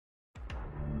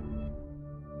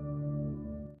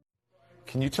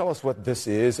Can you tell us what this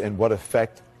is and what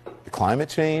effect climate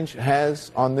change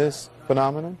has on this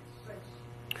phenomenon?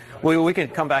 Well, we can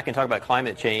come back and talk about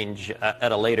climate change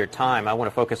at a later time. I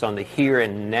want to focus on the here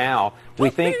and now. We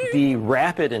think the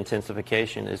rapid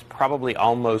intensification is probably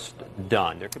almost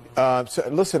done. There could be so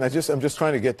listen, I'm just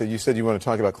trying to get that. You said you want to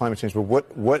talk about climate change, but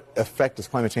what effect does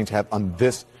climate change have on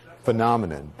this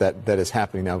phenomenon that is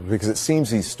happening now? Because it seems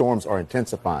these storms are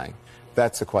intensifying.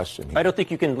 That's the question here. I don't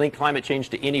think you can link climate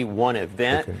change to any one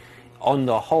event. Okay. On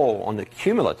the whole, on the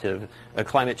cumulative,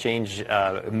 climate change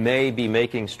may be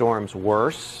making storms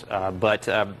worse, but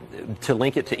to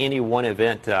link it to any one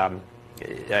event,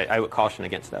 I would caution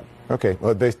against that. Okay.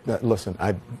 Well, listen,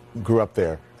 I grew up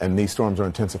there, and these storms are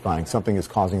intensifying. Something is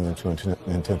causing them to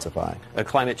intensify.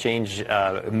 Climate change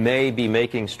may be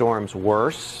making storms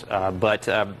worse, but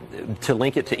to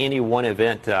link it to any one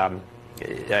event,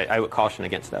 I would caution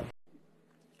against that.